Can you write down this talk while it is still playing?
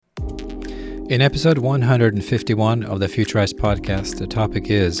In episode 151 of the Futurized podcast, the topic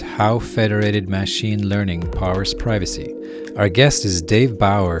is how federated machine learning powers privacy. Our guest is Dave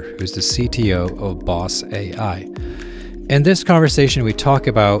Bauer, who's the CTO of Boss AI. In this conversation, we talk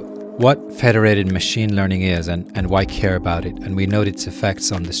about what federated machine learning is and why care about it, and we note its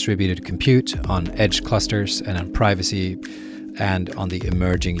effects on distributed compute, on edge clusters, and on privacy, and on the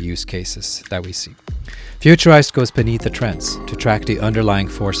emerging use cases that we see. Futurized goes beneath the trends to track the underlying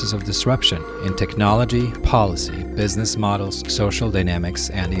forces of disruption in technology, policy, business models, social dynamics,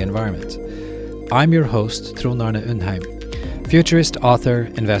 and the environment. I'm your host, Trond Arne Undheim, futurist,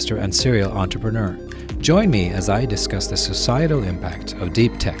 author, investor, and serial entrepreneur. Join me as I discuss the societal impact of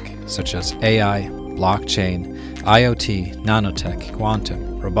deep tech, such as AI, blockchain, IoT, nanotech,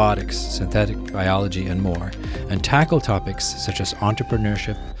 quantum, robotics, synthetic biology, and more, and tackle topics such as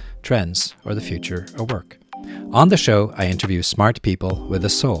entrepreneurship, trends, or the future of work. On the show, I interview smart people with a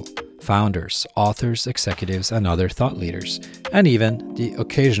soul, founders, authors, executives, and other thought leaders, and even the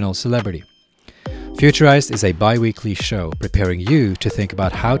occasional celebrity. Futurized is a bi-weekly show preparing you to think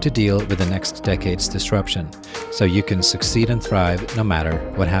about how to deal with the next decade's disruption, so you can succeed and thrive no matter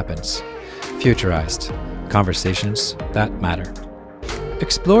what happens. Futurized, conversations that matter.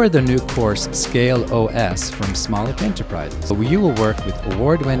 Explore the new course Scale OS from Smolik Enterprises. You will work with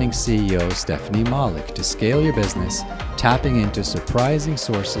award-winning CEO Stephanie Malik to scale your business, tapping into surprising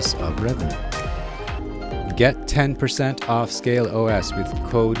sources of revenue. Get 10% off Scale OS with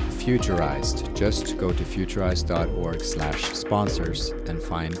code FUTURIZED. Just go to futurized.org/sponsors and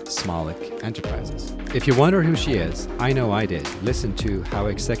find Smolik Enterprises. If you wonder who she is, I know I did. Listen to How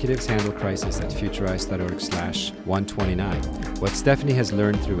Executives Handle Crisis at futurized.org/129. What Stephanie has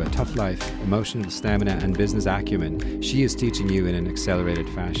learned through a tough life, emotional stamina, and business acumen, she is teaching you in an accelerated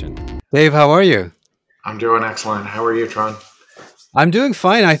fashion. Dave, how are you? I'm doing excellent. How are you, Tron? I'm doing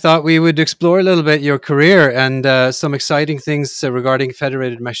fine. I thought we would explore a little bit your career and some exciting things regarding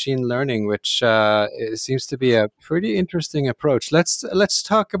federated machine learning, which seems to be a pretty interesting approach. Let's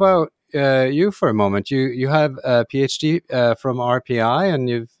talk about you for a moment. You have a PhD from RPI, and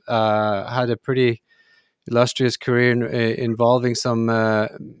you've had a pretty illustrious career involving some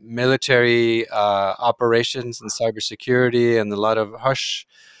military operations and cybersecurity and a lot of hush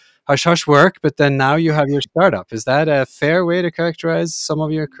work, but then now you have your startup. Is that a fair way to characterize some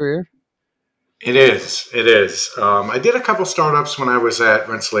of your career? It is. I did a couple startups when I was at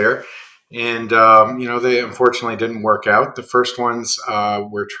Rensselaer, and they unfortunately didn't work out. The first ones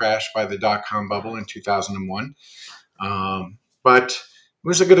were trashed by the dot-com bubble in 2001, but it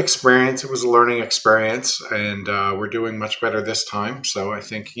was a good experience. It was a learning experience, and we're doing much better this time. So I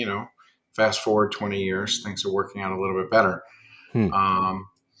think, fast forward 20 years, things are working out a little bit better.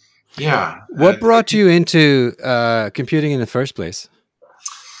 Yeah. What brought you into computing in the first place?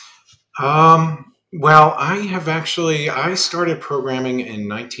 Well, I started programming in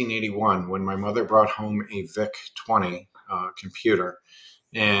 1981 when my mother brought home a VIC-20 computer.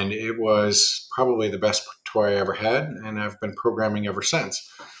 And it was probably the best toy I ever had. And I've been programming ever since.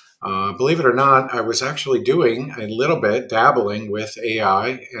 Believe it or not, I was actually doing a little bit dabbling with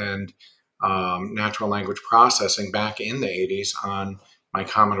AI and natural language processing back in the 80s on my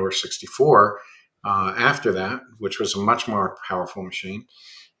Commodore 64 after that, which was a much more powerful machine.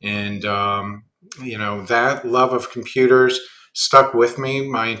 And, that love of computers stuck with me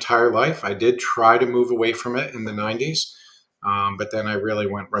my entire life. I did try to move away from it in the 90s, but then I really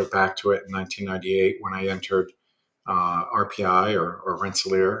went right back to it in 1998 when I entered RPI or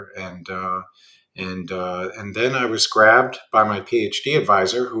Rensselaer. And then I was grabbed by my PhD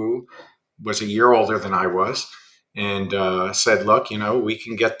advisor, who was a year older than I was, and said, look, we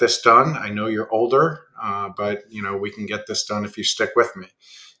can get this done. I know you're older, but, we can get this done if you stick with me.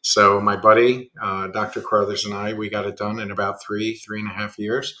 So my buddy, Dr. Carruthers, and I, we got it done in about 3.5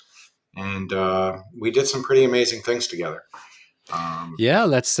 years. And we did some pretty amazing things together.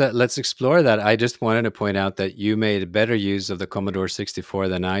 Let's explore that. I just wanted to point out that you made better use of the Commodore 64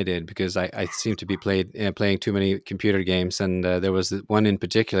 than I did, because I seem to be playing too many computer games, and there was one in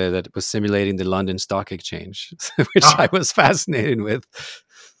particular that was simulating the London Stock Exchange, which I was fascinated with.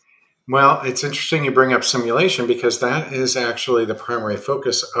 Well, it's interesting you bring up simulation, because that is actually the primary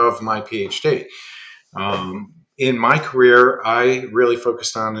focus of my PhD. In my career, I really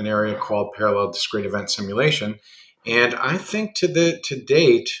focused on an area called parallel discrete event simulation. And I think to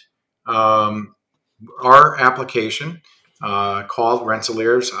date, our application called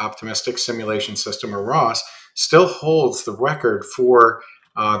Rensselaer's Optimistic Simulation System, or ROS, still holds the record for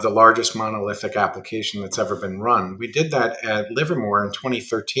the largest monolithic application that's ever been run. We did that at Livermore in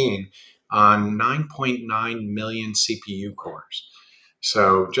 2013 on 9.9 million CPU cores.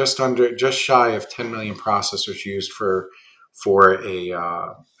 So just shy of 10 million processors used for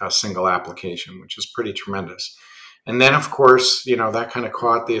a single application, which is pretty tremendous. And then, of course, that kind of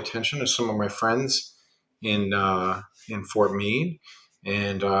caught the attention of some of my friends in Fort Meade,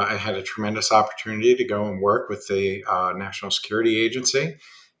 and I had a tremendous opportunity to go and work with the National Security Agency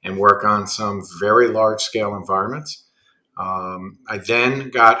and work on some very large scale environments. I then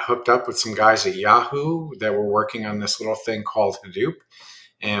got hooked up with some guys at Yahoo that were working on this little thing called Hadoop,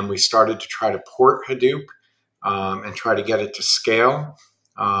 and we started to try to port Hadoop and try to get it to scale.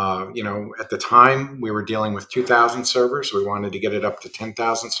 At the time, we were dealing with 2,000 servers. We wanted to get it up to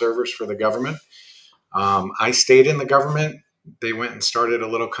 10,000 servers for the government. I stayed in the government. They went and started a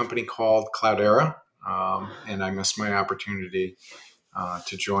little company called Cloudera, and I missed my opportunity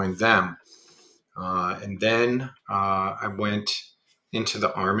to join them. And then I went into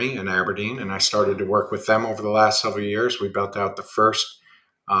the Army in Aberdeen, and I started to work with them over the last several years. We built out the first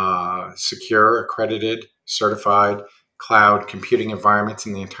secure, accredited, certified cloud computing environments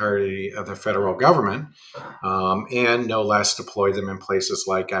in the entirety of the federal government, and no less deployed them in places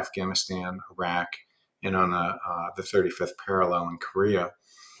like Afghanistan, Iraq, and on the 35th parallel in Korea.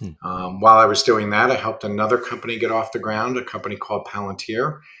 While I was doing that, I helped another company get off the ground, a company called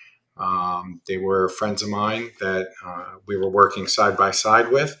Palantir. They were friends of mine that we were working side by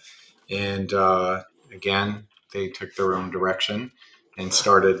side with. And again, they took their own direction and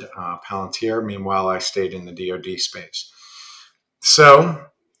started Palantir. Meanwhile, I stayed in the DoD space. So,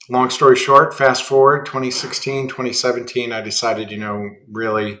 long story short, fast forward 2016, 2017, I decided,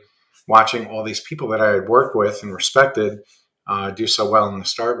 really watching all these people that I had worked with and respected do so well in the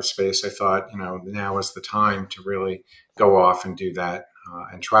startup space, I thought, now is the time to really go off and do that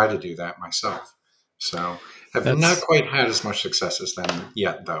and try to do that myself. So I've not quite had as much success as them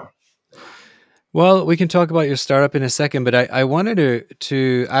yet, though. Well, we can talk about your startup in a second, but I wanted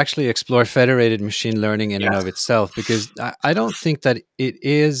to actually explore federated machine learning in and of itself, because I don't think that it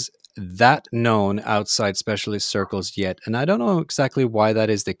is that known outside specialist circles yet. And I don't know exactly why that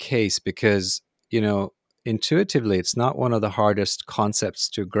is the case, because, intuitively, it's not one of the hardest concepts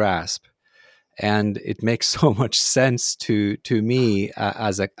to grasp. And it makes so much sense to me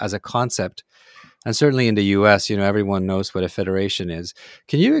as a concept. And certainly in the US, everyone knows what a federation is.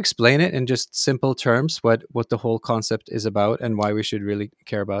 Can you explain it in just simple terms, what the whole concept is about and why we should really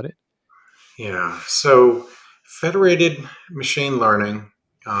care about it? Yeah. So federated machine learning,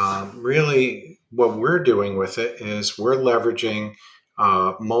 really what we're doing with it is we're leveraging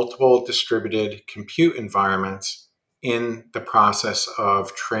multiple distributed compute environments in the process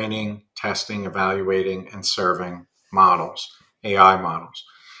of training, testing, evaluating, and serving models, AI models.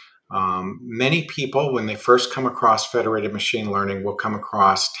 Many people, when they first come across federated machine learning, will come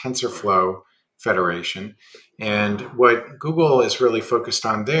across TensorFlow Federation. And what Google is really focused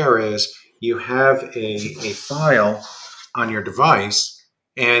on there is you have a file on your device,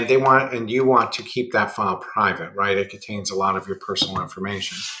 and you want to keep that file private, right? It contains a lot of your personal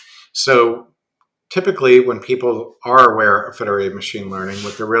information. So typically, when people are aware of federated machine learning,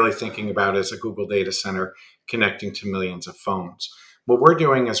 what they're really thinking about is a Google data center connecting to millions of phones. What we're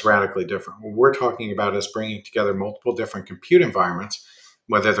doing is radically different. What we're talking about is bringing together multiple different compute environments,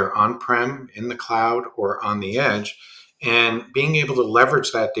 whether they're on-prem, in the cloud, or on the edge, and being able to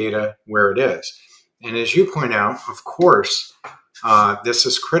leverage that data where it is. And as you point out, of course, this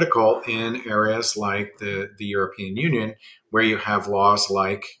is critical in areas like the European Union, where you have laws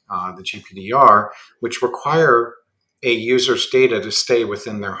like the GDPR, which require a user's data to stay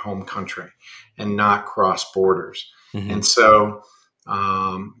within their home country and not cross borders. Mm-hmm. And so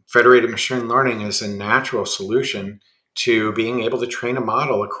federated machine learning is a natural solution to being able to train a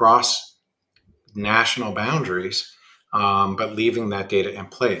model across national boundaries, but leaving that data in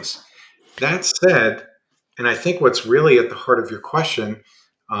place. That said, and I think what's really at the heart of your question,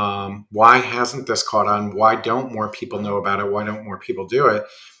 why hasn't this caught on? Why don't more people know about it? Why don't more people do it?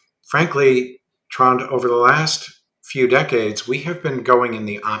 Frankly, Trond, over the last few decades, we have been going in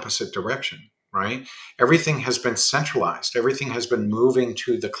the opposite direction, right? Everything has been centralized. Everything has been moving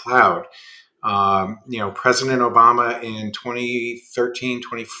to the cloud. President Obama in 2013,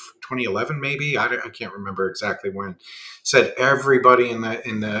 2011, maybe, I can't remember exactly when, said everybody in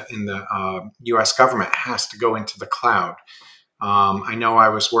the U.S. government has to go into the cloud. I know I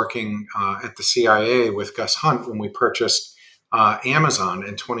was working at the CIA with Gus Hunt when we purchased Amazon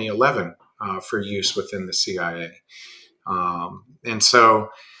in 2011 for use within the CIA. And so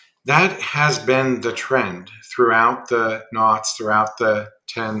that has been the trend throughout the noughts, throughout the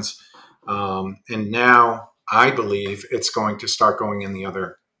tens. And now I believe it's going to start going in the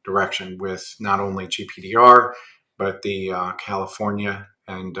other direction with not only GDPR, but the California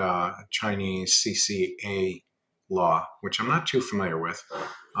and Chinese CCA law, which I'm not too familiar with,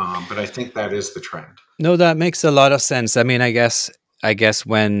 but I think that is the trend. No, that makes a lot of sense. I mean, I guess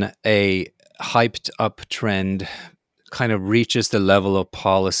when a hyped up trend kind of reaches the level of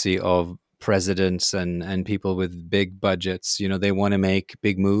policy of presidents and people with big budgets, they want to make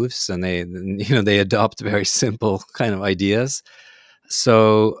big moves, and they adopt very simple kind of ideas.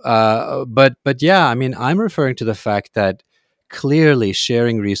 So, but yeah, I mean, I'm referring to the fact that clearly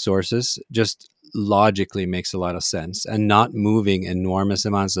sharing resources just logically makes a lot of sense, and not moving enormous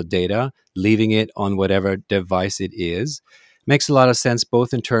amounts of data, leaving it on whatever device it is, makes a lot of sense,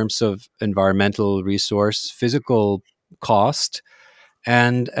 both in terms of environmental resource, physical cost,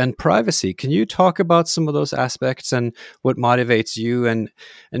 and privacy. Can you talk about some of those aspects and what motivates you, and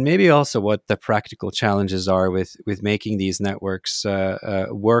maybe also what the practical challenges are with making these networks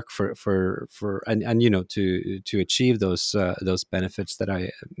work for and to achieve those benefits that I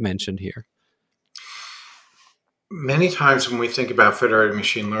mentioned here? Many times when we think about federated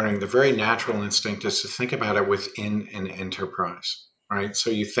machine learning, the very natural instinct is to think about it within an enterprise, right? So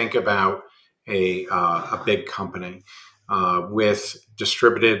you think about a big company with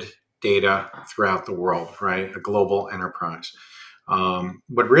distributed data throughout the world, right? A global enterprise.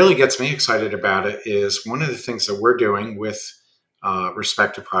 What really gets me excited about it is one of the things that we're doing with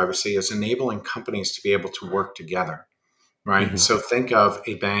respect to privacy is enabling companies to be able to work together, right? Hmm. So think of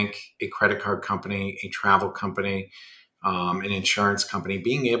a bank, a credit card company, a travel company, an insurance company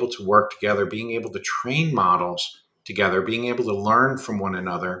being able to work together, being able to train models together, being able to learn from one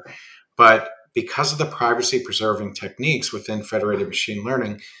another. But because of the privacy preserving techniques within federated machine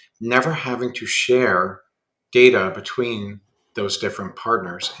learning, never having to share data between those different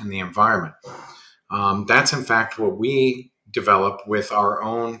partners in the environment. That's in fact what we develop with our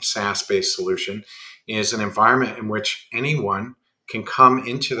own SaaS-based solution, is an environment in which anyone can come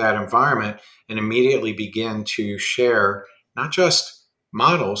into that environment and immediately begin to share not just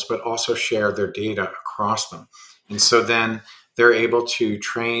models, but also share their data across them. And so then they're able to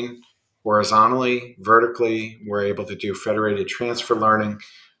train horizontally, vertically. We're able to do federated transfer learning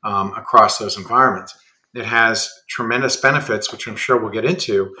across those environments. It has tremendous benefits, which I'm sure we'll get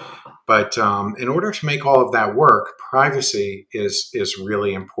into, but in order to make all of that work, privacy is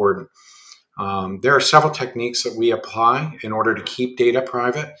really important. There are several techniques that we apply in order to keep data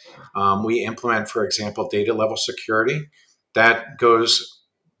private. We implement, for example, data level security that goes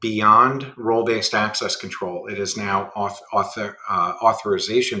beyond role-based access control. It is now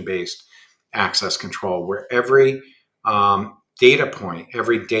authorization-based access control, where every data point,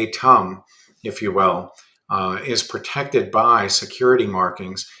 every datum, if you will, is protected by security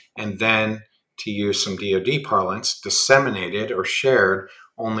markings, and then, to use some DoD parlance, disseminated or shared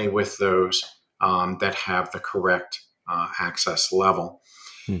only with those that have the correct access level.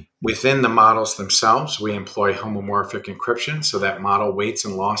 Hmm. Within the models themselves, we employ homomorphic encryption, so that model weights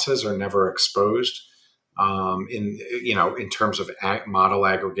and losses are never exposed in terms of model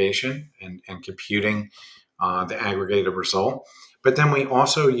aggregation and computing the aggregated result. But then we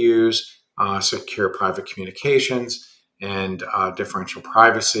also use secure private communications and differential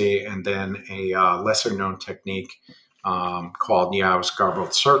privacy, and then a lesser known technique called Yau's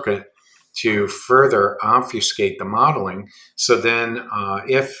garbled circuit to further obfuscate the modeling. So then,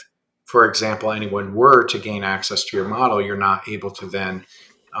 if, for example, anyone were to gain access to your model, you're not able to then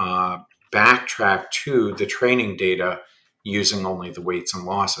backtrack to the training data using only the weights and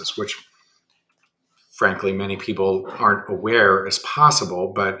losses, which frankly many people aren't aware is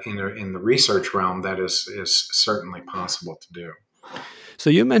possible, but in the research realm, that is certainly possible to do. So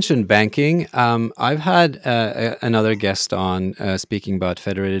you mentioned banking. I've had another guest on speaking about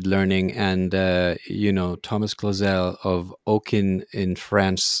federated learning, and Thomas Clausel of Okin in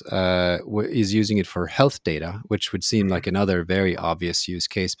France is using it for health data, which would seem like another very obvious use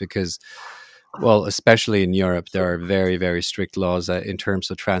case because, well, especially in Europe, there are very, very strict laws in terms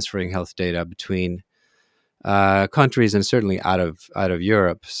of transferring health data between countries, and certainly out of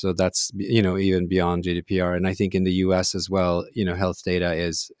Europe. So that's even beyond GDPR, and I think in the US as well. Health data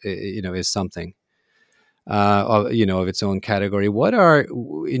is something of its own category. What are,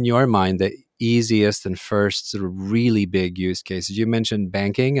 in your mind, the easiest and first sort of really big use cases? You mentioned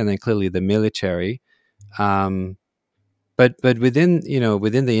banking, and then clearly the military. But within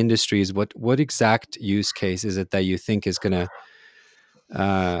the industries, what exact use case is it that you think is going to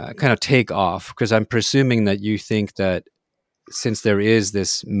kind of take off? Because I'm presuming that you think that since there is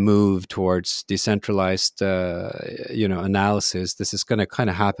this move towards decentralized, analysis, this is going to kind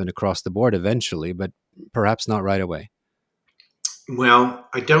of happen across the board eventually, but perhaps not right away. Well,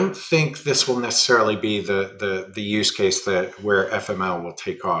 I don't think this will necessarily be the use case that where FML will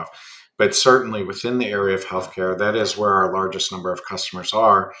take off, but certainly within the area of healthcare, that is where our largest number of customers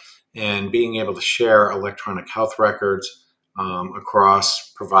are, and being able to share electronic health records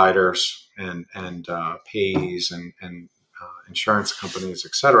across providers and payees and insurance companies,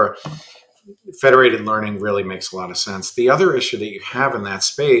 et cetera. Federated learning really makes a lot of sense. The other issue that you have in that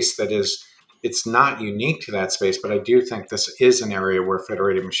space that is it's not unique to that space, but I do think this is an area where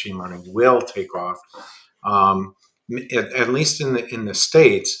federated machine learning will take off. Um, at least in the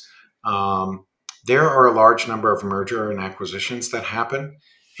states, um, there are a large number of merger and acquisitions that happen,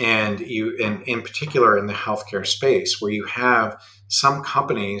 and in particular in the healthcare space, where you have some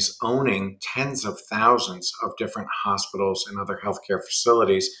companies owning tens of thousands of different hospitals and other healthcare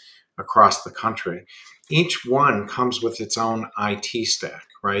facilities across the country. Each one comes with its own IT stack,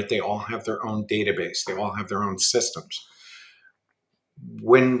 right? They all have their own database, they all have their own systems.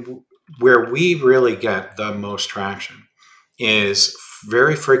 When where we really get the most traction is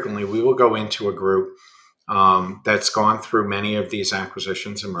very frequently we will go into a group that's gone through many of these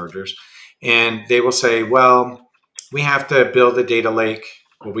acquisitions and mergers, and they will say, well, we have to build a data lake,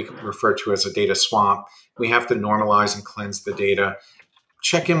 what we refer to as a data swamp. We have to normalize and cleanse the data.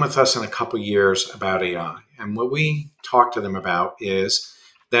 Check in with us in a couple years about AI. And what we talk to them about is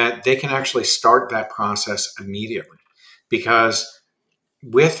that they can actually start that process immediately, because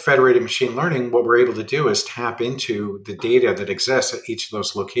with federated machine learning, what we're able to do is tap into the data that exists at each of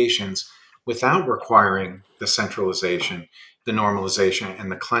those locations without requiring the centralization, the normalization,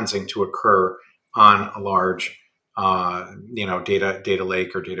 and the cleansing to occur on a large, data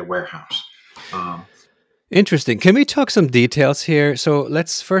lake or data warehouse. Um, Interesting. Can we talk some details here? So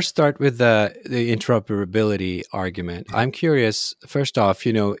let's first start with the interoperability argument. I'm curious, first off,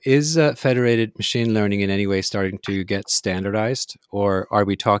 is federated machine learning in any way starting to get standardized? Or are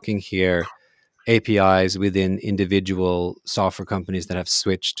we talking here APIs within individual software companies that have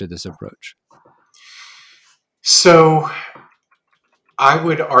switched to this approach? so I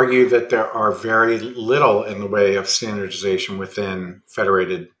would argue that there are very little in the way of standardization within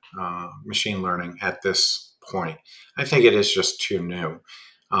federated machine learning at this point. I think it is just too new.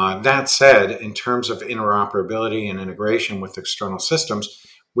 That said, in terms of interoperability and integration with external systems,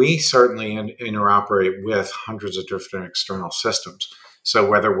 we certainly interoperate with hundreds of different external systems. So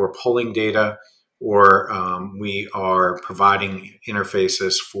whether we're pulling data or we are providing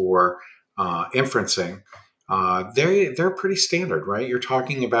interfaces for inferencing, they're pretty standard, right? You're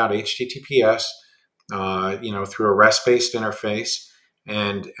talking about HTTPS, through a REST-based interface,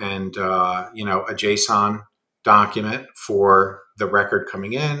 and a JSON document for the record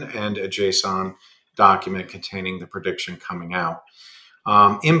coming in, and a JSON document containing the prediction coming out.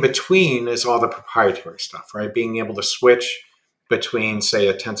 In between is all the proprietary stuff, right? Being able to switch between, say,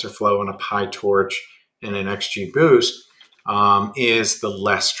 a TensorFlow and a PyTorch and an XGBoost is the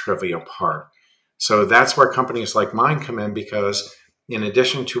less trivial part. So that's where companies like mine come in, because in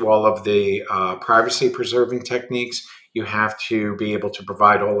addition to all of the privacy preserving techniques, you have to be able to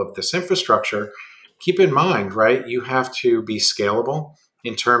provide all of this infrastructure. Keep in mind, right, you have to be scalable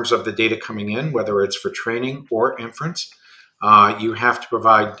in terms of the data coming in, whether it's for training or inference. You have to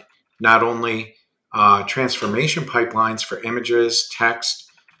provide not only transformation pipelines for images, text,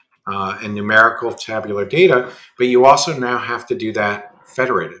 and numerical tabular data, but you also now have to do that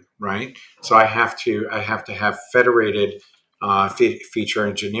federated, right? So I have to have federated feature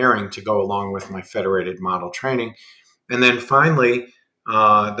engineering to go along with my federated model training, and then finally,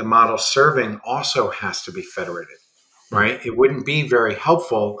 the model serving also has to be federated, right? It wouldn't be very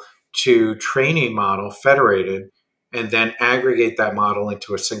helpful to train a model federated and then aggregate that model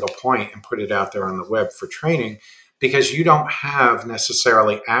into a single point and put it out there on the web for training, because you don't have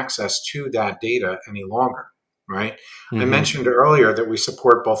necessarily access to that data any longer, right? I Mm-hmm. mentioned earlier that we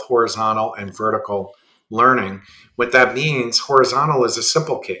support both horizontal and vertical learning. What that means, horizontal is a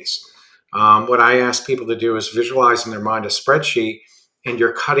simple case. What I ask people to do is visualize in their mind a spreadsheet, and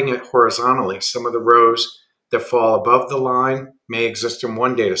you're cutting it horizontally. Some of the rows that fall above the line may exist in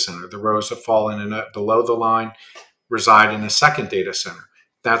one data center. The rows that fall below the line reside in a second data center.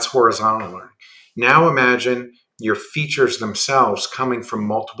 That's horizontal learning. Now imagine your features themselves coming from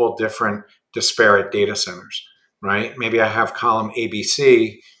multiple different disparate data centers, right? Maybe I have column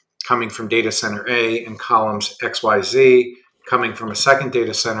ABC coming from data center A, and columns XYZ coming from a second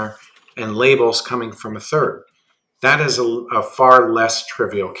data center, and labels coming from a third. That is a far less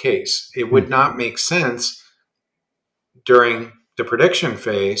trivial case. It would not make sense during the prediction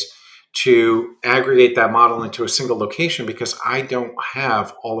phase to aggregate that model into a single location, because I don't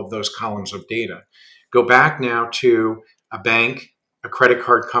have all of those columns of data. Go back now to a bank, a credit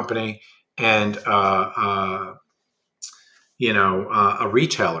card company, and a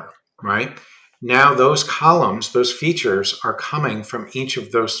retailer, right? Now those columns, those features are coming from each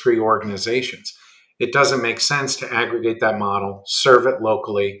of those three organizations. It doesn't make sense to aggregate that model, serve it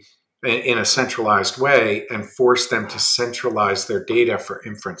locally in a centralized way, and force them to centralize their data for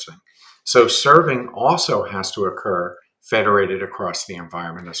inferencing. So serving also has to occur federated across the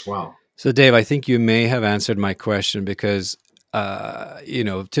environment as well. So, Dave, I think you may have answered my question because,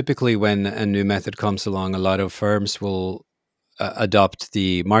 typically when a new method comes along, a lot of firms will adopt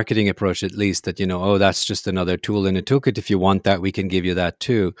the marketing approach, at least that, oh, that's just another tool in a toolkit. If you want that, we can give you that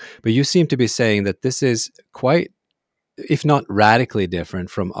too. But you seem to be saying that this is quite, if not radically different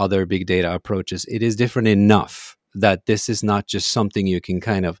from other big data approaches. It is different enough that this is not just something you can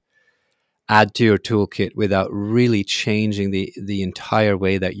kind of add to your toolkit without really changing the entire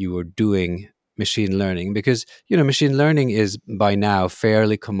way that you are doing machine learning, because machine learning is by now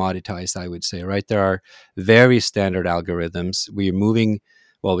fairly commoditized, I would say, right? There are very standard algorithms. We're moving,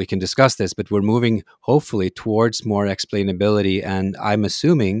 well, we can discuss this, but we're moving hopefully towards more explainability, and I'm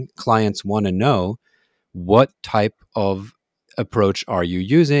assuming clients want to know what type of approach are you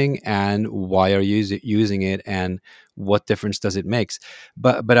using and why are you using it and what difference does it make.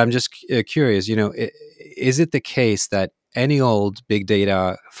 But I'm just curious, is it the case that any old big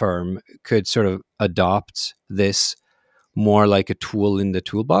data firm could sort of adopt this more like a tool in the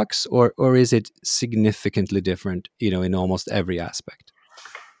toolbox, or is it significantly different, in almost every aspect?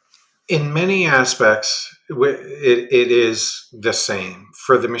 In many aspects, it is the same.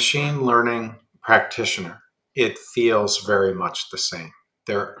 For the machine learning practitioner, it feels very much the same.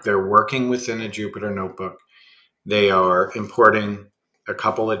 They're working within a Jupyter notebook. They are importing a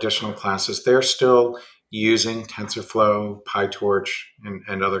couple additional classes. They're still using TensorFlow, PyTorch,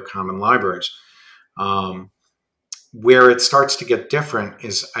 and other common libraries. Where it starts to get different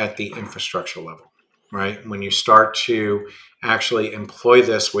is at the infrastructure level, right? When you start to actually employ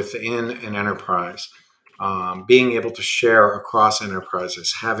this within an enterprise, being able to share across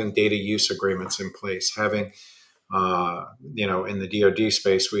enterprises, having data use agreements in place, having in the DoD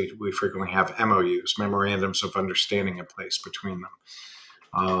space, we frequently have MOUs, memorandums of understanding in place between them.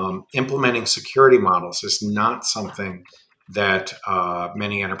 Implementing security models is not something that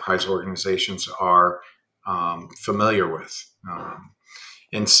many enterprise organizations are familiar with.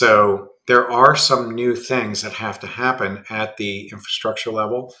 And so there are some new things that have to happen at the infrastructure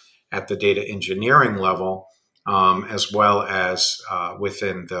level, at the data engineering level, as well as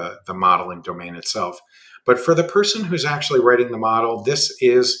within the modeling domain itself. But for the person who's actually writing the model, this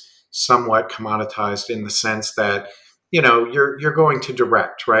is somewhat commoditized in the sense that, you're going to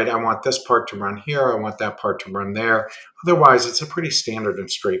direct, right? I want this part to run here. I want that part to run there. Otherwise, it's a pretty standard and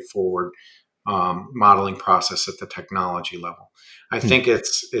straightforward modeling process at the technology level. I think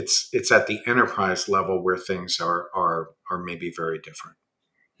it's at the enterprise level where things are maybe very different.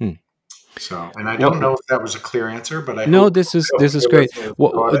 So, and I don't know if that was a clear answer, but I no, hope this is great.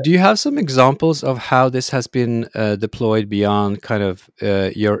 Do you have some examples of how this has been deployed beyond kind of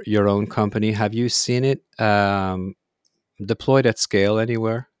your own company? Have you seen it deployed at scale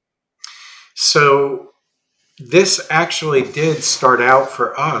anywhere? So this actually did start out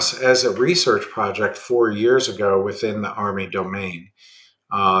for us as a research project 4 years ago within the Army domain.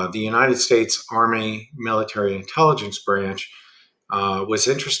 The United States Army Military Intelligence Branch was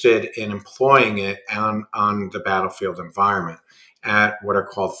interested in employing it on the battlefield environment at what are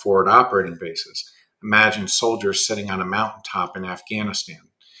called forward operating bases. Imagine soldiers sitting on a mountaintop in Afghanistan.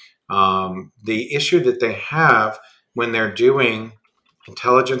 The issue that they have when they're doing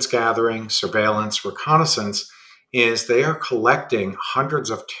intelligence gathering, surveillance, reconnaissance is they are collecting hundreds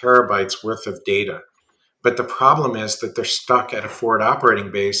of terabytes worth of data. But the problem is that they're stuck at a forward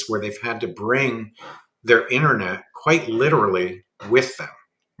operating base where they've had to bring their internet quite literally with them,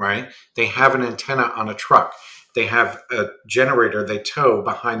 right? They have an antenna on a truck. They have a generator they tow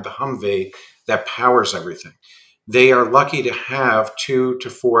behind the Humvee that powers everything. They are lucky to have 2 to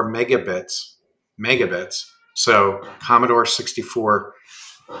 4 megabits, so Commodore 64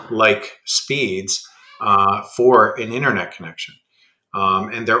 like speeds for an internet connection.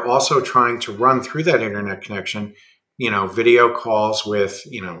 And they're also trying to run through that internet connection, video calls with,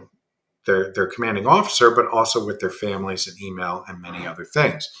 their commanding officer, but also with their families and email and many other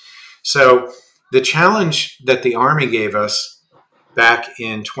things. So the challenge that the Army gave us back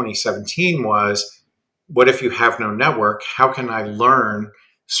in 2017 was, what if you have no network? How can I learn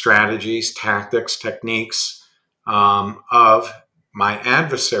strategies, tactics, techniques of my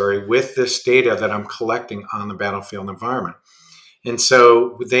adversary with this data that I'm collecting on the battlefield environment? And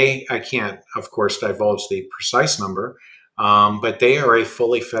so I can't, of course, divulge the precise number, But they are a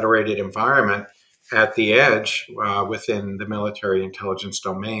fully federated environment at the edge within the military intelligence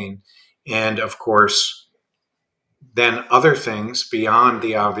domain. And of course, then other things beyond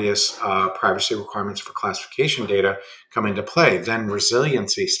the obvious privacy requirements for classification data come into play. Then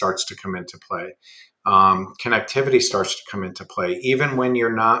resiliency starts to come into play. Connectivity starts to come into play. Even when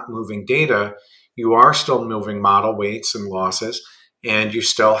you're not moving data, you are still moving model weights and losses, and you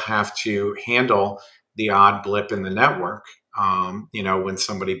still have to handle the odd blip in the network, when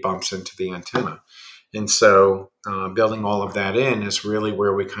somebody bumps into the antenna. And so building all of that in is really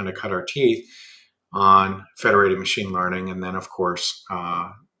where we kind of cut our teeth on federated machine learning. And then, of course,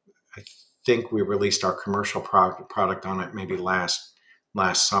 I think we released our commercial product on it maybe last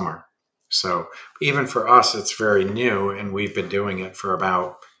summer. So even for us, it's very new, and we've been doing it for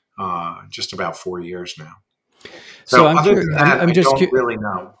about just about 4 years now. So other than that, I don't really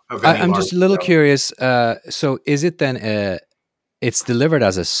know of any. I'm just a little curious. So is it then it's delivered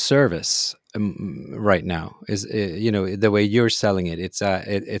as a service right now? Is the way you're selling it? It's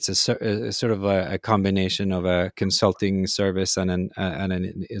a sort of a combination of a consulting service and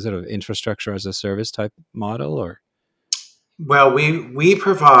a sort of infrastructure as a service type model, or? Well, we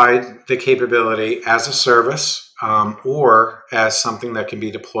provide the capability as a service or as something that can be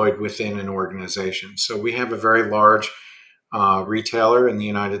deployed within an organization. So we have a very large retailer in the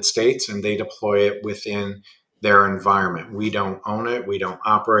United States, and they deploy it within their environment. We don't own it. We don't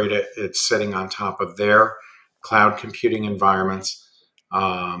operate it. It's sitting on top of their cloud computing environments.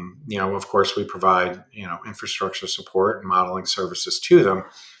 Of course, we provide, infrastructure support and modeling services to them,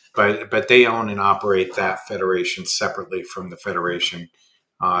 but they own and operate that federation separately from the federation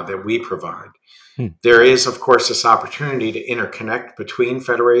that we provide. There is, of course, this opportunity to interconnect between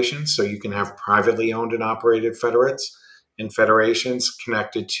federations, so you can have privately owned and operated federates and federations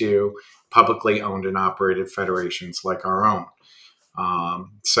connected to publicly owned and operated federations like our own.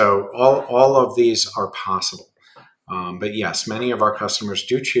 So all of these are possible. But yes, many of our customers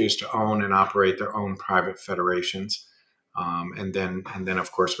do choose to own and operate their own private federations. And then,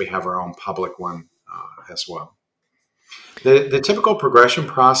 of course, we have our own public one as well. The typical progression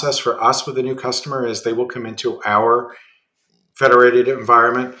process for us with a new customer is they will come into our federated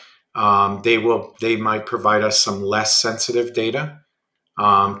environment. They might provide us some less sensitive data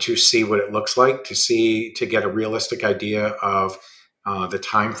to see what it looks like, to get a realistic idea of the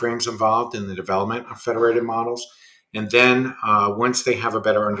timeframes involved in the development of federated models. And then once they have a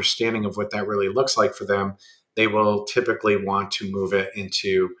better understanding of what that really looks like for them, they will typically want to move it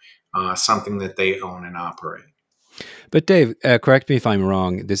into something that they own and operate. But Dave, correct me if I'm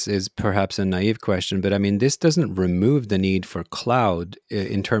wrong. This is perhaps a naive question, but I mean, this doesn't remove the need for cloud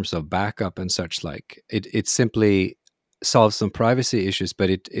in terms of backup and such like. It simply solves some privacy issues, but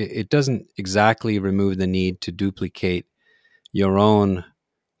it doesn't exactly remove the need to duplicate your own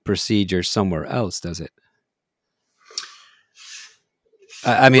procedure somewhere else, does it?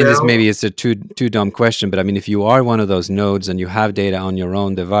 I mean, this maybe is a too dumb question, but I mean, if you are one of those nodes and you have data on your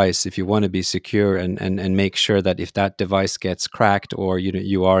own device, if you want to be secure and make sure that if that device gets cracked or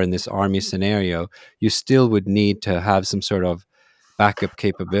you are in this army scenario, you still would need to have some sort of backup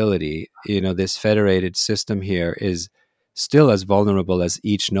capability. This federated system here is still as vulnerable as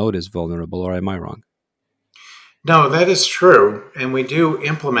each node is vulnerable, or am I wrong? No, that is true, and we do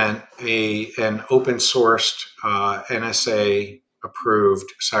implement an open sourced NSA approved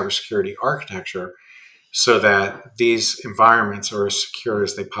cybersecurity architecture so that these environments are as secure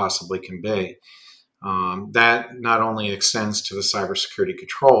as they possibly can be. That not only extends to the cybersecurity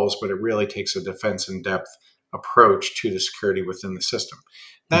controls, but it really takes a defense in depth approach to the security within the system.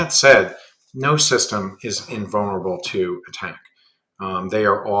 That said, no system is invulnerable to attack. They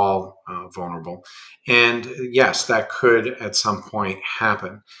are all vulnerable. And yes, that could at some point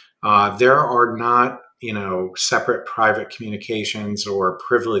happen. There are not separate private communications or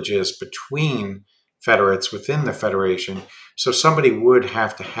privileges between federates within the federation. So somebody would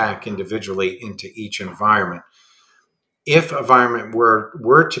have to hack individually into each environment. If environment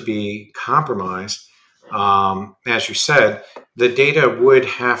were to be compromised, as you said, the data would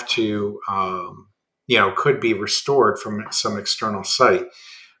have to, could be restored from some external site.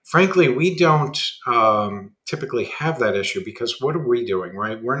 Frankly, we don't typically have that issue because what are we doing,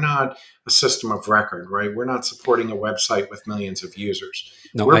 right? We're not a system of record, right? We're not supporting a website with millions of users.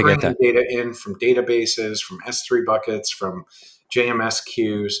 No, We're I get bringing that. data in from databases, from S3 buckets, from JMS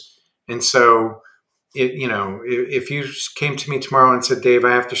queues. And so, if you came to me tomorrow and said, Dave,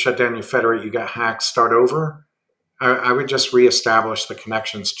 I have to shut down your federate, you got hacked, start over, I would just reestablish the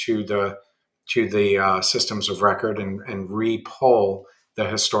connections to the systems of record and re-pull the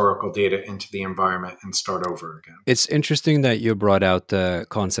historical data into the environment and start over again. It's interesting that you brought out the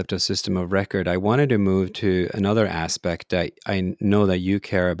concept of system of record. I wanted to move to another aspect that I know that you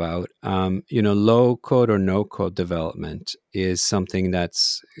care about. Low code or no code development is something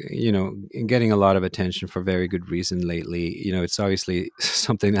that's, getting a lot of attention for very good reason lately. It's obviously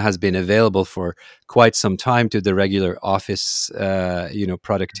something that has been available for quite some time to the regular office,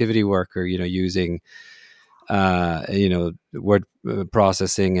 productivity worker, using word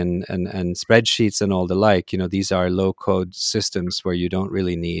processing and spreadsheets and all the like. These are low code systems where you don't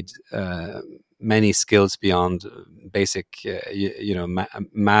really need many skills beyond basic,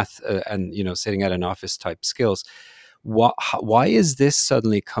 math and sitting at an office type skills. Why is this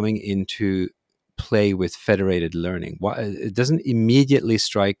suddenly coming into play with federated learning? Why it doesn't immediately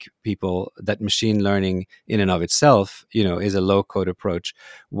strike people that machine learning in and of itself, is a low code approach.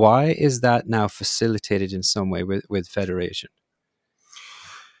 Why is that now facilitated in some way with federation?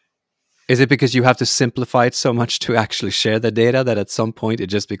 Is it because you have to simplify it so much to actually share the data that at some point it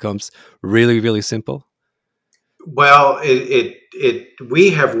just becomes really, really simple? Well, we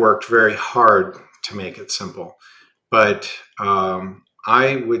have worked very hard to make it simple, but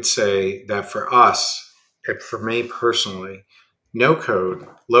I would say that for us, for me personally, no code,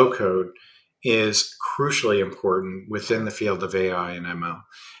 low code is crucially important within the field of AI and ML.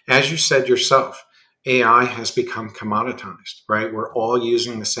 As you said yourself, AI has become commoditized, right? We're all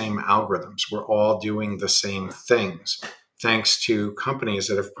using the same algorithms. We're all doing the same things, thanks to companies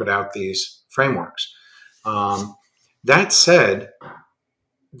that have put out these frameworks. That said,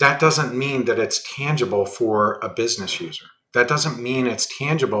 that doesn't mean that it's tangible for a business user. That doesn't mean it's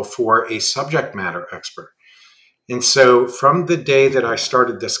tangible for a subject matter expert. And so from the day that I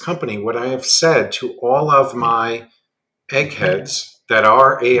started this company, what I have said to all of my eggheads that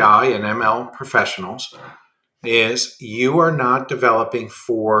are AI and ML professionals is you are not developing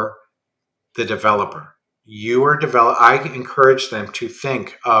for the developer. I encourage them to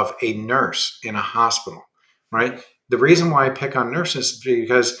think of a nurse in a hospital, right? The reason why I pick on nurses is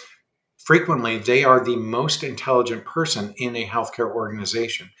because frequently they are the most intelligent person in a healthcare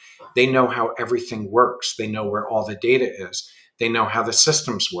organization. They know how everything works. They know where all the data is. They know how the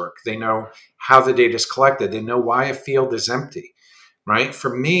systems work. They know how the data is collected. They know why a field is empty, right?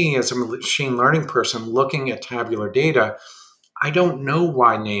 For me, as a machine learning person looking at tabular data, I don't know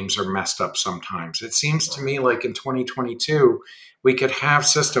why names are messed up sometimes. It seems to me like in 2022, we could have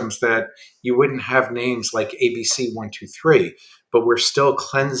systems that you wouldn't have names like ABC123, but we're still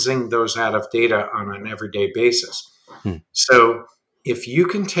cleansing those out of data on an everyday basis. So if you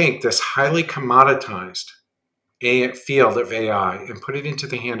can take this highly commoditized field of AI and put it into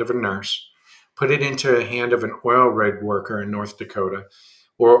the hand of a nurse, put it into the hand of an oil rig worker in North Dakota,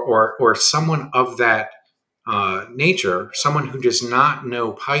 or someone of that nature, someone who does not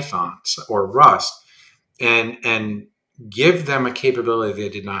know Python or Rust, and give them a capability they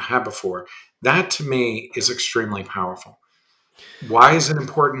did not have before, that to me is extremely powerful. Why is it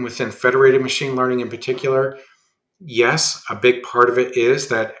important within federated machine learning in particular? Yes, a big part of it is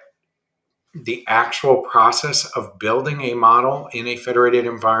that the actual process of building a model in a federated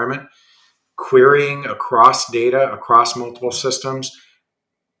environment, querying across data, across multiple systems,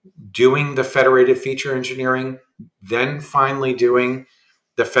 doing the federated feature engineering, then finally doing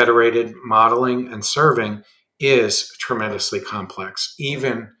the federated modeling and serving is tremendously complex,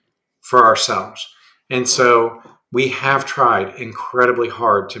 even for ourselves. And so we have tried incredibly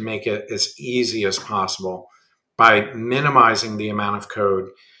hard to make it as easy as possible by minimizing the amount of code,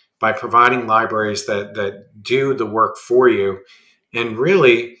 by providing libraries that do the work for you, and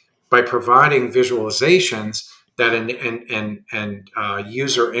really by providing visualizations that and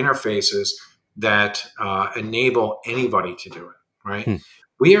user interfaces that enable anybody to do it, right?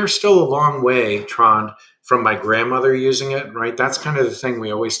 We are still a long way, Trond, from my grandmother using it, right? That's kind of the thing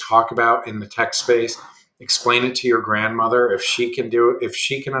we always talk about in the tech space. Explain it to your grandmother. If she can do it, if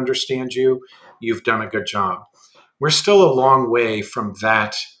she can understand you, you've done a good job. We're still a long way from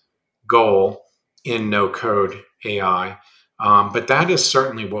that goal in no-code AI. But that is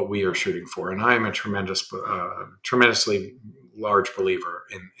certainly what we are shooting for. And I am a tremendously large believer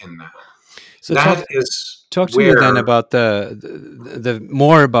in that. So talk to me then about the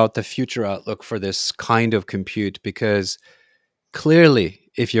more about the future outlook for this kind of compute, because clearly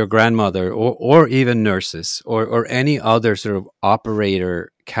if your grandmother or even nurses or any other sort of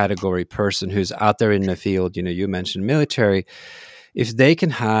operator category person who's out there in the field, you mentioned military, if they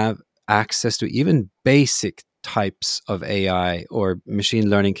can have access to even basic types of AI or machine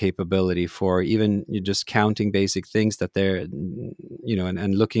learning capability for even just counting basic things that they're,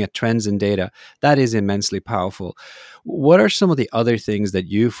 and looking at trends in data, that is immensely powerful. What are some of the other things that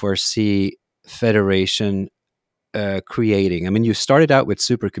you foresee Federation creating? I mean, you started out with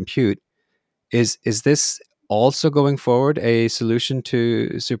supercompute. Is this also going forward a solution to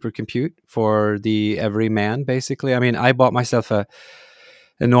supercompute for the everyman, basically? I mean, I bought myself a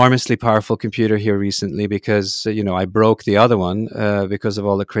enormously powerful computer here recently because I broke the other one because of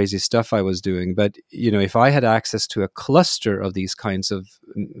all the crazy stuff I was doing. But if I had access to a cluster of these kinds of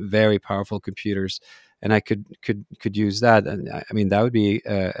very powerful computers, and I could use that, and I mean that would be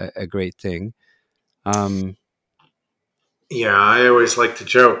a great thing. Yeah, I always like to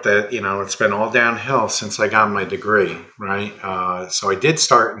joke that, it's been all downhill since I got my degree, right? So I did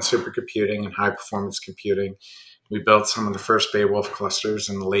start in supercomputing and high performance computing. We built some of the first Beowulf clusters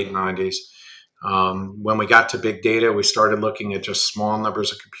in the late 90s. When we got to big data, we started looking at just small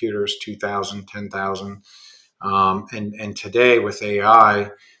numbers of computers, 2,000, 10,000. And today with AI,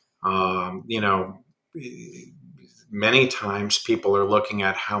 many times people are looking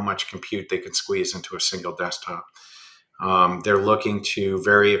at how much compute they can squeeze into a single desktop. They're looking to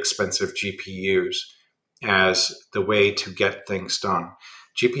very expensive GPUs as the way to get things done.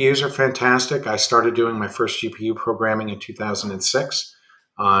 GPUs are fantastic. I started doing my first GPU programming in 2006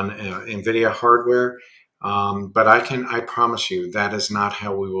 on NVIDIA hardware. But I promise you, that is not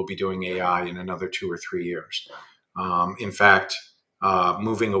how we will be doing AI in another 2 or 3 years. In fact,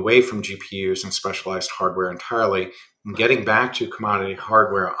 moving away from GPUs and specialized hardware entirely and getting back to commodity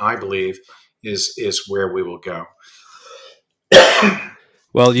hardware, I believe, is where we will go.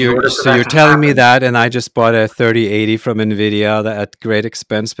 Well, you're telling me that, and I just bought a 3080 from NVIDIA at great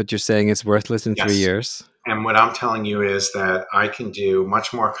expense, but you're saying it's worthless in 3 years? And what I'm telling you is that I can do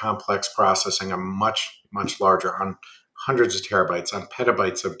much more complex processing, on much, much larger, on hundreds of terabytes, on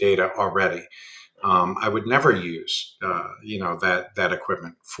petabytes of data already. I would never use, that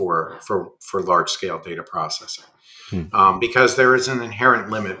equipment for large scale data processing, because there is an inherent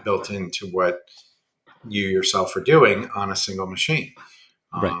limit built into what you yourself are doing on a single machine.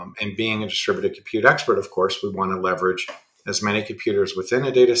 Right. And being a distributed compute expert, of course, we want to leverage as many computers within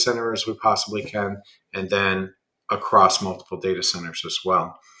a data center as we possibly can, and then across multiple data centers as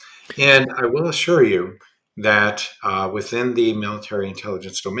well. And I will assure you that within the military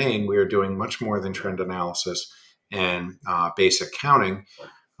intelligence domain, we are doing much more than trend analysis and basic counting.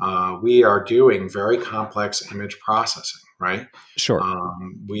 We are doing very complex image processing, right? Sure.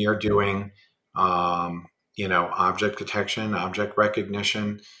 We are doing object detection, object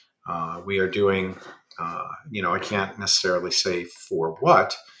recognition. We are doing, I can't necessarily say for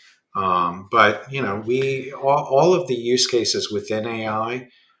what, but we all of the use cases within AI,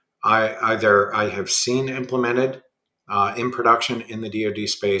 I have seen implemented in production in the DoD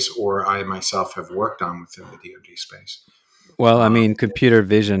space, or I myself have worked on within the DoD space. Well, I mean, computer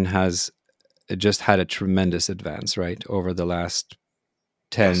vision has just had a tremendous advance, right, over the last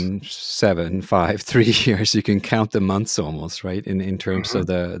 10, yes. 7, 5, 3 years. You can count the months almost, right, in terms of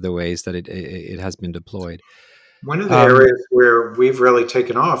the ways that it has been deployed. One of the areas where we've really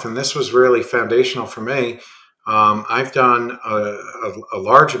taken off, and this was really foundational for me, I've done a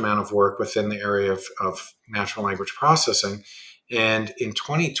large amount of work within the area of natural language processing. And in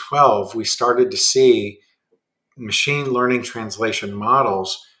 2012, we started to see machine learning translation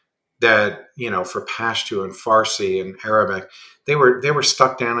models that, for Pashto and Farsi and Arabic, they were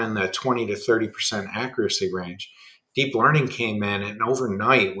stuck down in the 20 to 30% accuracy range. Deep learning came in, and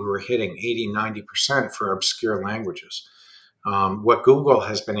overnight we were hitting 80, 90% for obscure languages. What Google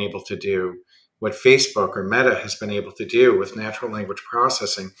has been able to do, what Facebook or Meta has been able to do with natural language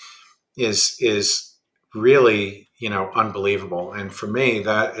processing is really, unbelievable. And for me,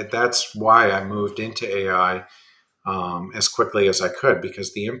 that's why I moved into AI as quickly as I could,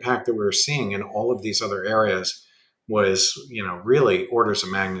 because the impact that we were seeing in all of these other areas was, really orders of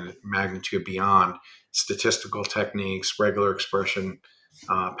magnitude beyond statistical techniques, regular expression,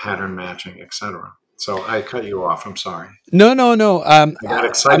 pattern matching, etc. So I cut you off. I'm sorry. No. I got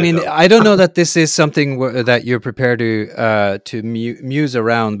excited, I mean, though. I don't know that this is something that you're prepared to muse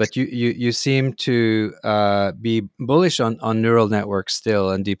around, but you seem to be bullish on neural networks still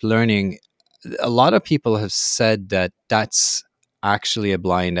and deep learning. A lot of people have said that that's actually a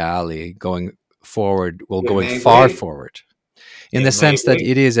blind alley going forward, going far forward, in the sense that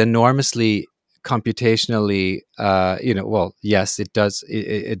it is enormously computationally, well, yes, it does.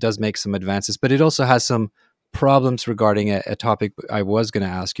 It does make some advances, but it also has some problems regarding a topic I was going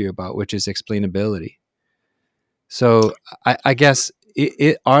to ask you about, which is explainability. So I guess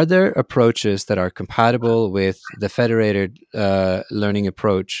are there approaches that are compatible with the federated learning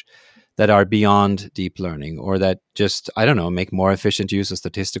approach that are beyond deep learning, or that just, I don't know, make more efficient use of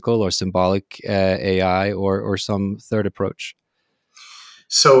statistical or symbolic AI, or some third approach?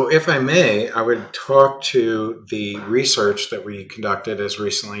 So, if I may, I would talk to the research that we conducted as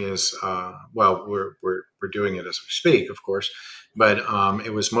recently as, well, we're doing it as we speak, of course, but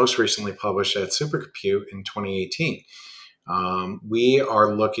it was most recently published at Supercompute in 2018. We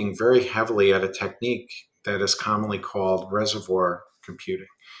are looking very heavily at a technique that is commonly called reservoir computing.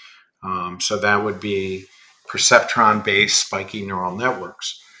 So, that would be perceptron based spiky neural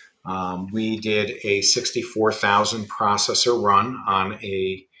networks. We did a 64,000 processor run on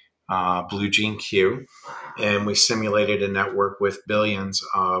a BlueGene-Q, and we simulated a network with billions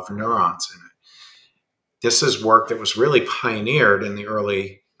of neurons in it. This is work that was really pioneered in the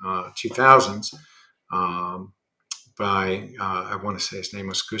early 2000s by, I want to say his name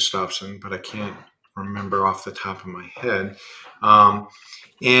was Gustafsson, but I can't remember off the top of my head.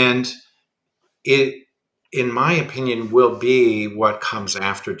 And it, in my opinion, will be what comes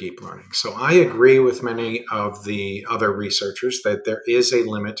after deep learning. So I agree with many of the other researchers that there is a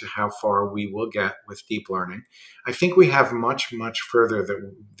limit to how far we will get with deep learning. I think we have much, much further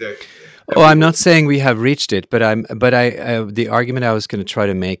that Oh, I'm not saying we have reached it, but the argument I was going to try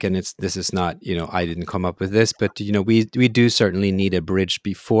to make, and this is not, I didn't come up with this, but we do certainly need a bridge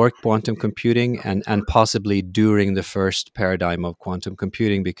before quantum computing, and possibly during the first paradigm of quantum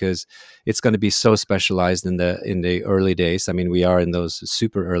computing, because it's going to be so specialized in the early days. I mean, we are in those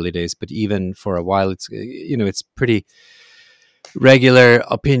super early days, but even for a while, it's pretty regular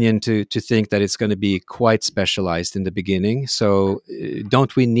opinion to think that it's going to be quite specialized in the beginning. So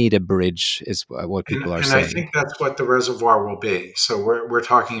don't we need a bridge, is what people are saying. And I think that's what the reservoir will be. So we're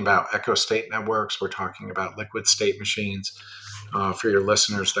talking about echo state networks. We're talking about liquid state machines. For your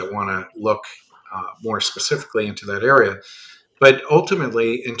listeners that want to look more specifically into that area. But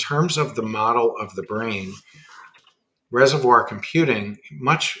ultimately, in terms of the model of the brain, reservoir computing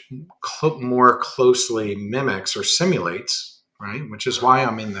much more closely mimics or simulates, right, which is why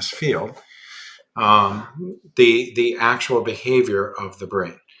I'm in this field, the actual behavior of the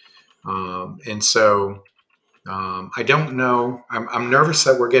brain. And so I don't know. I'm nervous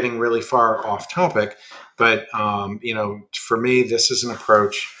that we're getting really far off topic, but for me, this is an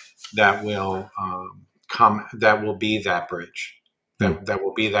approach that will that will be that bridge. That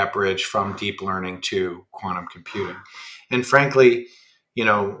will be that bridge from deep learning to quantum computing. And frankly,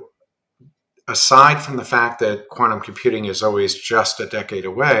 aside from the fact that quantum computing is always just a decade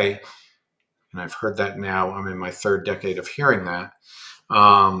away, and I've heard that now, I'm in my third decade of hearing that,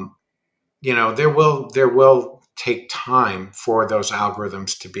 there will take time for those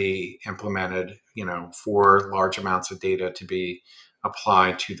algorithms to be implemented, for large amounts of data to be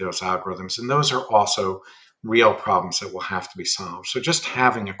applied to those algorithms. And those are also real problems that will have to be solved. So just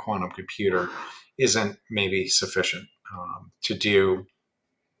having a quantum computer isn't maybe sufficient to do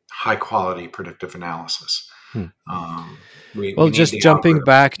high quality predictive analysis. We just jumping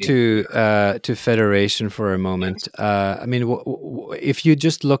back to federation for a moment. I mean, if you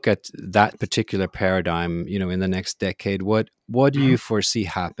just look at that particular paradigm, in the next decade, what do you foresee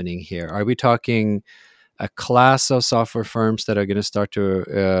happening here? Are we talking a class of software firms that are going to start to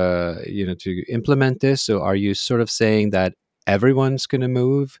to implement this? So are you sort of saying that everyone's going to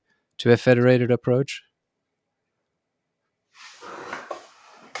move to a federated approach?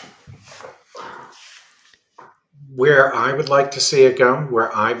 Where I would like to see it go,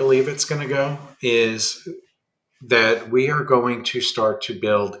 where I believe it's going to go, is that we are going to start to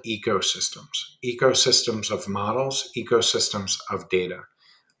build ecosystems of models, ecosystems of data.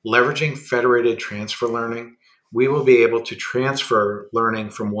 Leveraging federated transfer learning, we will be able to transfer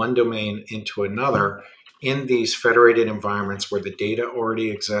learning from one domain into another in these federated environments where the data already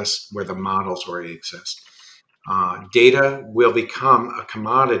exists, where the models already exist. Data will become a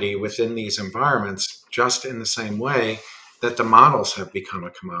commodity within these environments, just in the same way that the models have become a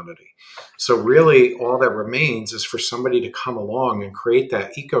commodity. So really, all that remains is for somebody to come along and create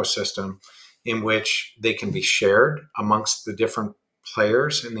that ecosystem in which they can be shared amongst the different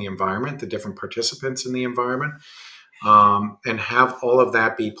players in the environment, the different participants in the environment, and have all of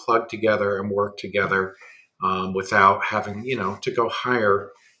that be plugged together and work together without having, to go hire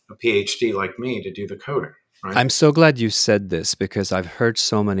a PhD like me to do the coding. Right? I'm so glad you said this, because I've heard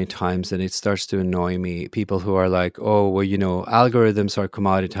so many times, and it starts to annoy me, people who are like, oh, well, algorithms are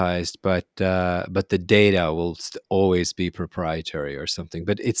commoditized, but the data will always be proprietary or something.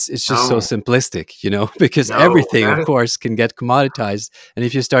 But it's just so simplistic, because everything, of course, can get commoditized. And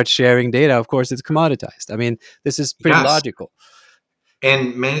if you start sharing data, of course, it's commoditized. I mean, this is pretty logical.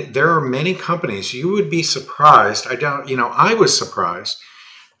 And there are many companies. You would be surprised. I was surprised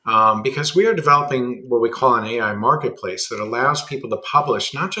because we are developing what we call an AI marketplace that allows people to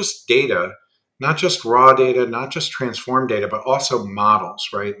publish not just data, not just raw data, not just transform data, but also models,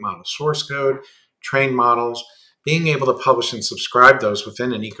 right? Model source code, trained models, being able to publish and subscribe those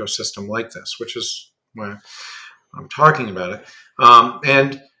within an ecosystem like this, which is why I'm talking about it.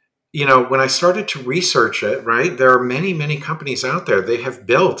 When I started to research it, right, there are many, many companies out there. They have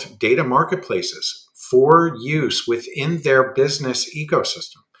built data marketplaces for use within their business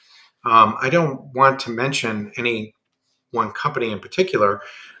ecosystem. I don't want to mention any one company in particular,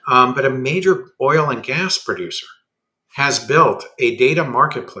 but a major oil and gas producer has built a data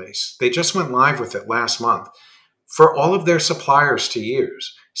marketplace. They just went live with it last month for all of their suppliers to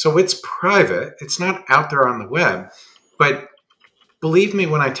use. So it's private. It's not out there on the web, but believe me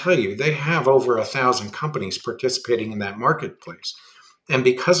when I tell you, they have over 1,000 companies participating in that marketplace. And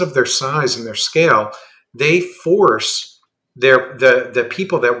because of their size and their scale, they force the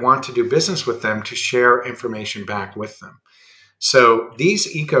people that want to do business with them to share information back with them. So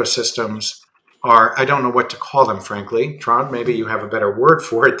these ecosystems are, I don't know what to call them, frankly. Tron, maybe you have a better word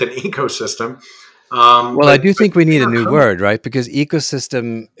for it than ecosystem. I do think we need a new word, right? Because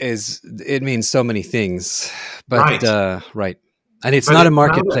ecosystem it means so many things. But right. And it's not a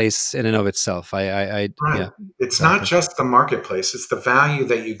marketplace in and of itself. Right. Yeah, it's not just the marketplace. It's the value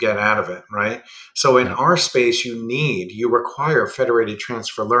that you get out of it, right? So in our space, you require federated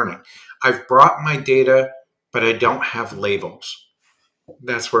transfer learning. I've brought my data, but I don't have labels.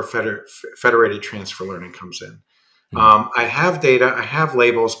 That's where federated transfer learning comes in. I have data, I have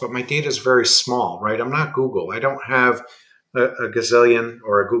labels, but my data is very small, right? I'm not Google. I don't have a gazillion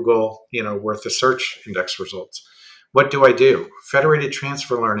or a Google, worth of search index results. What do? Federated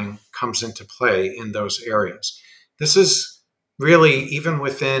transfer learning comes into play in those areas. This is really, even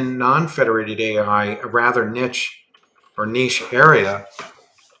within non-federated AI, a rather niche area.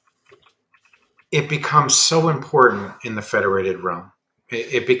 It becomes so important in the federated realm.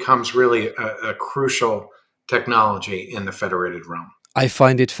 It becomes really a crucial technology in the federated realm. I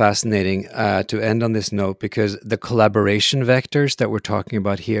find it fascinating to end on this note because the collaboration vectors that we're talking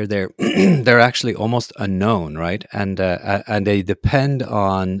about here, they're actually almost unknown, right? And they depend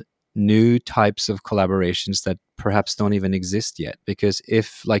on new types of collaborations that perhaps don't even exist yet. Because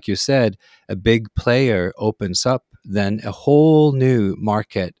if, like you said, a big player opens up, then a whole new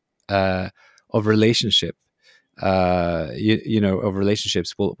market of relationship of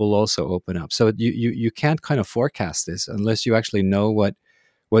relationships will also open up. So you can't kind of forecast this unless you actually know what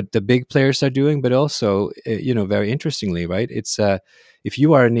the big players are doing. But also, very interestingly, right? It's if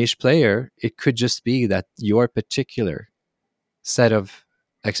you are a niche player, it could just be that your particular set of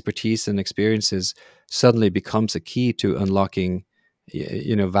expertise and experiences suddenly becomes a key to unlocking,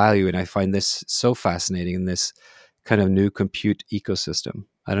 value. And I find this so fascinating in this kind of new compute ecosystem.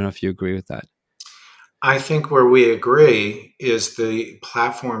 I don't know if you agree with that. I think where we agree is the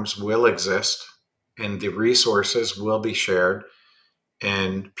platforms will exist and the resources will be shared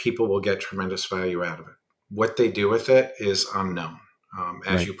and people will get tremendous value out of it. What they do with it is unknown,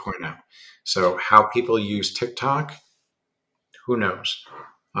 as you point out. So how people use TikTok, who knows?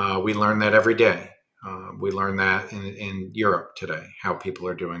 We learn that every day. We learn that in Europe today, how people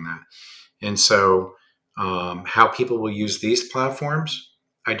are doing that. And so how people will use these platforms,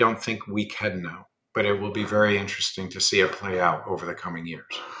 I don't think we can know. But it will be very interesting to see it play out over the coming years.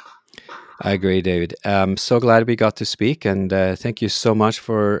 I agree, David. I'm so glad we got to speak, and thank you so much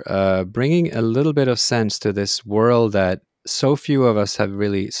for bringing a little bit of sense to this world that so few of us have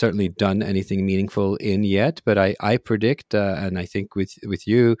really certainly done anything meaningful in yet. But I predict, and I think with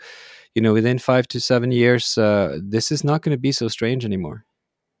you, within 5 to 7 years, this is not going to be so strange anymore.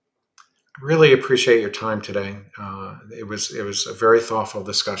 Really appreciate your time today. It was a very thoughtful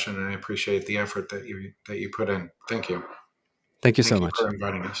discussion, and I appreciate the effort that you put in. Thank you. Thank you so much for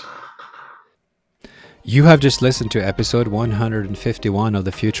inviting us. You have just listened to episode 151 of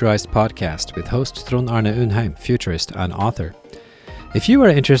the Futurized podcast with host Trond Arne Undheim, futurist and author. If you are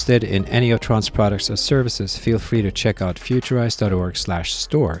interested in any of Tron's products or services, feel free to check out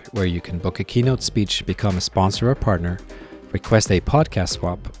futurized.org/store, where you can book a keynote speech, become a sponsor or partner, request a podcast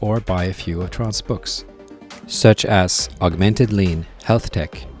swap, or buy a few of Tron's books, such as Augmented Lean, Health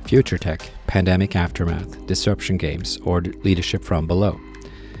Tech, Future Tech, Pandemic Aftermath, Disruption Games, or Leadership from Below.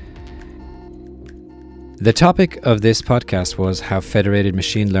 The topic of this podcast was how federated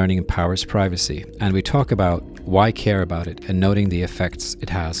machine learning empowers privacy, and we talk about why care about it and noting the effects it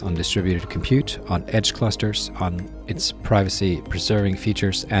has on distributed compute, on edge clusters, on its privacy-preserving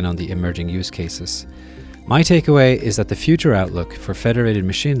features, and on the emerging use cases. My takeaway is that the future outlook for federated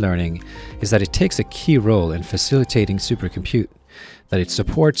machine learning is that it takes a key role in facilitating supercompute, that it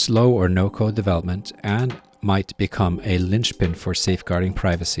supports low or no-code development and might become a linchpin for safeguarding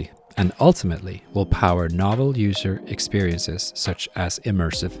privacy, and ultimately will power novel user experiences such as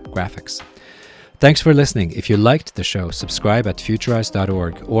immersive graphics. Thanks for listening. If you liked the show, subscribe at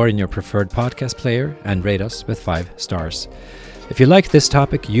futurized.org or in your preferred podcast player and rate us with 5 stars. If you like this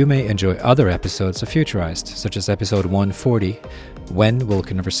topic, you may enjoy other episodes of Futurized, such as episode 140, When Will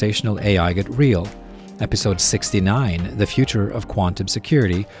Conversational AI Get Real?, episode 69, The Future of Quantum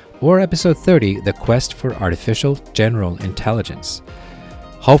Security, or episode 30, The Quest for Artificial General Intelligence.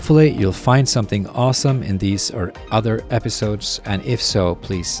 Hopefully, you'll find something awesome in these or other episodes, and if so,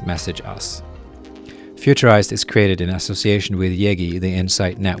 please message us. Futurized is created in association with Yegi, the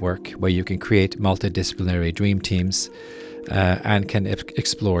Insight Network, where you can create multidisciplinary dream teams and can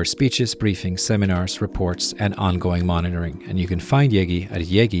explore speeches, briefings, seminars, reports, and ongoing monitoring. And you can find Yegi at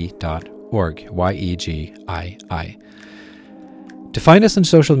yegi.org, Y-E-G-I-I. To find us on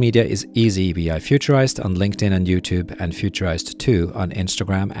social media is easy via Futurized on LinkedIn and YouTube, and Futurized2 on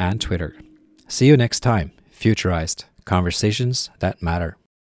Instagram and Twitter. See you next time. Futurized, conversations that matter.